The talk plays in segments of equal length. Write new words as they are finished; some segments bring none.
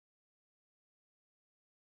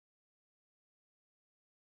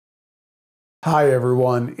Hi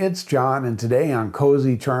everyone, it's John, and today on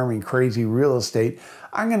Cozy, Charming, Crazy Real Estate,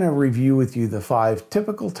 I'm going to review with you the 5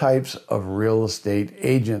 typical types of real estate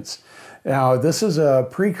agents. Now, this is a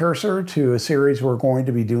precursor to a series we're going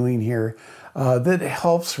to be doing here that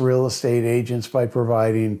helps real estate agents by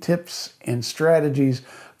providing tips and strategies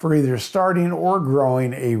for either starting or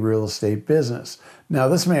growing a real estate business. Now,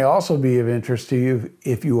 this may also be of interest to you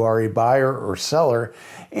if you are a buyer or seller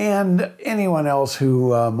and anyone else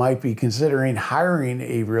who might be considering hiring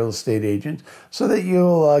a real estate agent so that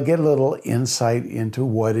you'll get a little insight into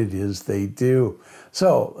what it is they do.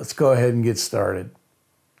 So let's go ahead and get started.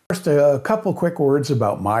 First, a couple quick words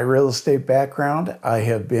about my real estate background. I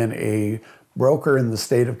have been a broker in the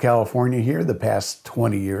state of California here the past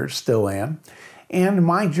 20 years, still am. And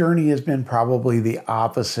my journey has been probably the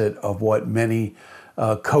opposite of what many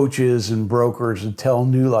coaches and brokers tell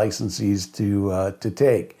new licensees to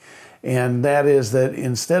take. And that is that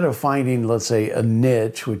instead of finding, let's say, a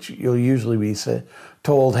niche, which you'll usually be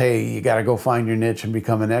told, hey, you got to go find your niche and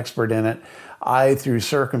become an expert in it, I, through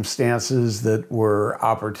circumstances that were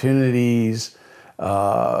opportunities,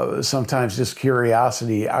 sometimes just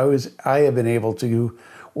curiosity, I have been able to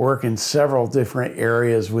work in several different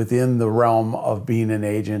areas within the realm of being an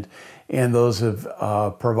agent, and those have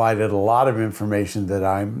provided a lot of information that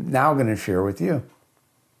I'm now going to share with you.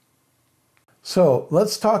 So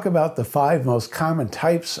let's talk about the 5 most common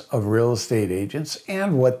types of real estate agents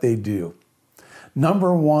and what they do.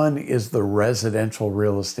 Number 1 is the residential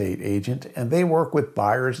real estate agent, and they work with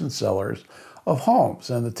buyers and sellers of homes.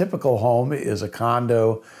 And the typical home is a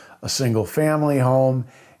condo, a single family home,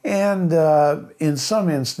 and in some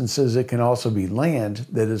instances, it can also be land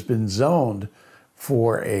that has been zoned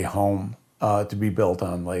for a home to be built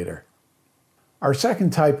on later. Our second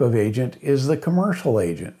type of agent is the commercial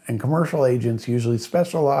agent, and commercial agents usually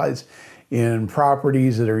specialize in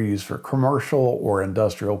properties that are used for commercial or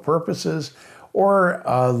industrial purposes, or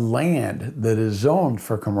land that is zoned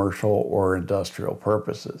for commercial or industrial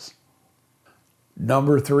purposes.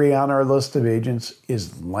 Number 3 on our list of agents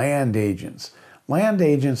is land agents. Land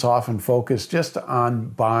agents often focus just on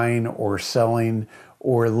buying or selling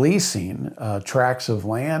or leasing tracts of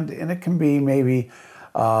land, and it can be maybe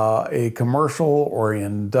a commercial or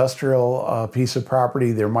industrial piece of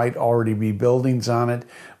property. There might already be buildings on it,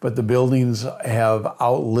 but the buildings have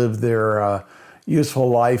outlived their useful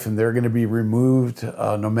life and they're going to be removed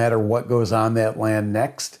no matter what goes on that land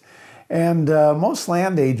next. And most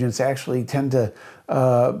land agents actually tend to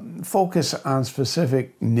focus on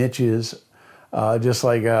specific niches, just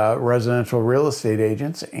like residential real estate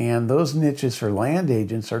agents. And those niches for land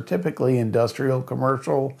agents are typically industrial,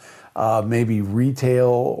 commercial, maybe retail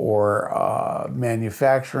or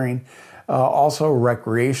manufacturing, also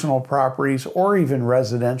recreational properties, or even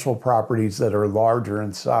residential properties that are larger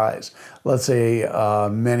in size. Let's say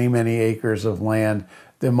many, many acres of land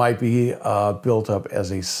that might be built up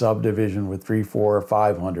as a subdivision with 300, 400, or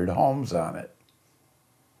 500 homes on it.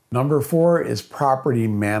 Number 4 is property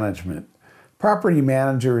management. Property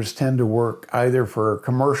managers tend to work either for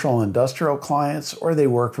commercial industrial clients or they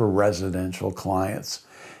work for residential clients.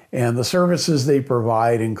 And the services they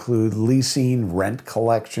provide include leasing, rent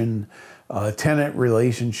collection, tenant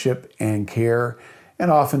relationship and care,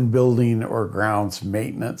 and often building or grounds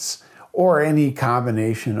maintenance, or any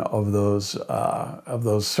combination of those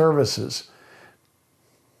services.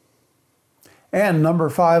 And number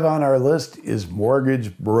 5 on our list is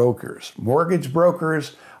mortgage brokers. Mortgage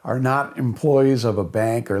brokers are not employees of a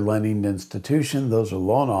bank or lending institution. Those are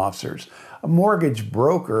loan officers. A mortgage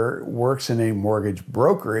broker works in a mortgage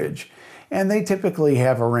brokerage, and they typically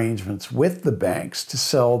have arrangements with the banks to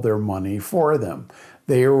sell their money for them.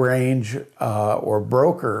 They arrange or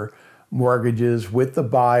broker mortgages with the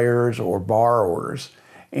buyers or borrowers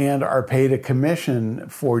and are paid a commission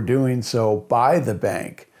for doing so by the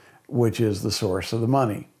bank, which is the source of the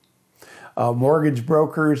money. Mortgage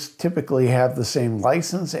brokers typically have the same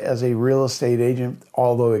license as a real estate agent,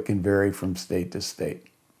 although it can vary from state to state.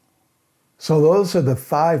 So those are the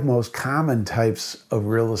 5 most common types of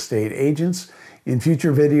real estate agents. In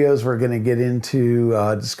future videos, we're going to get into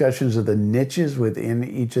discussions of the niches within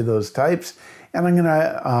each of those types. And I'm going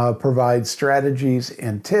to provide strategies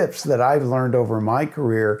and tips that I've learned over my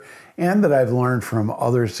career and that I've learned from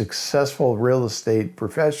other successful real estate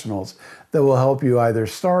professionals that will help you either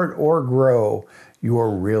start or grow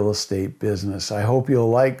your real estate business. I hope you'll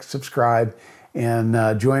like, subscribe,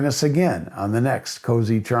 and join us again on the next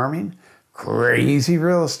Cozy, Charming, Crazy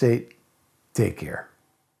Real Estate. Take care.